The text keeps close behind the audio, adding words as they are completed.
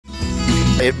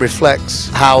It reflects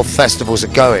how festivals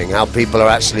are going, how people are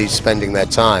actually spending their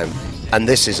time, and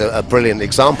this is a brilliant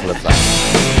example of that.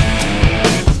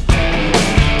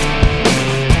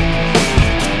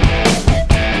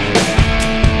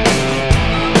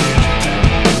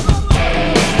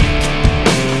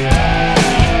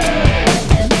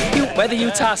 We're the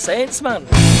Utah Saints, man.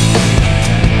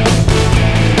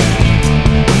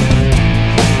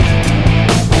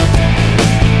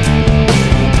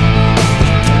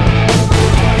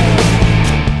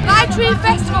 Limetree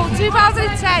Festival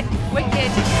 2010.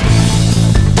 Wicked.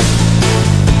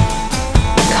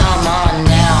 Come on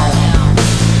now.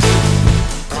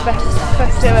 Best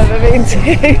festival I've ever been to.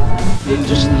 It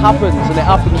just happens, and it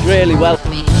happens really well.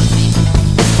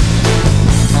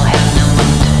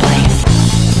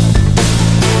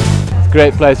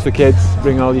 Great place for kids,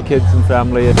 bring all your kids and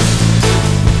family in.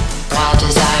 Wild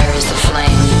desire is the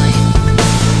flame.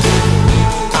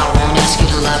 I won't ask you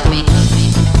to love me.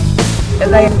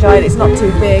 They enjoyed it, it's not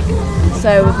too big,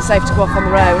 so we're safe to go off on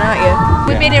their own, aren't you?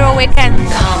 We've been here all weekend.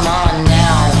 Come on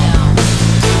now.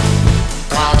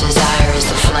 Wild desire is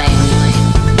the flame.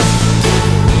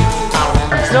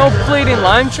 There's no bleeding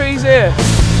lime trees here.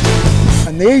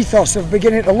 And the ethos of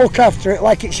beginning to look after it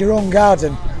like it's your own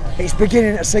garden, it's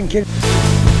beginning to sink in.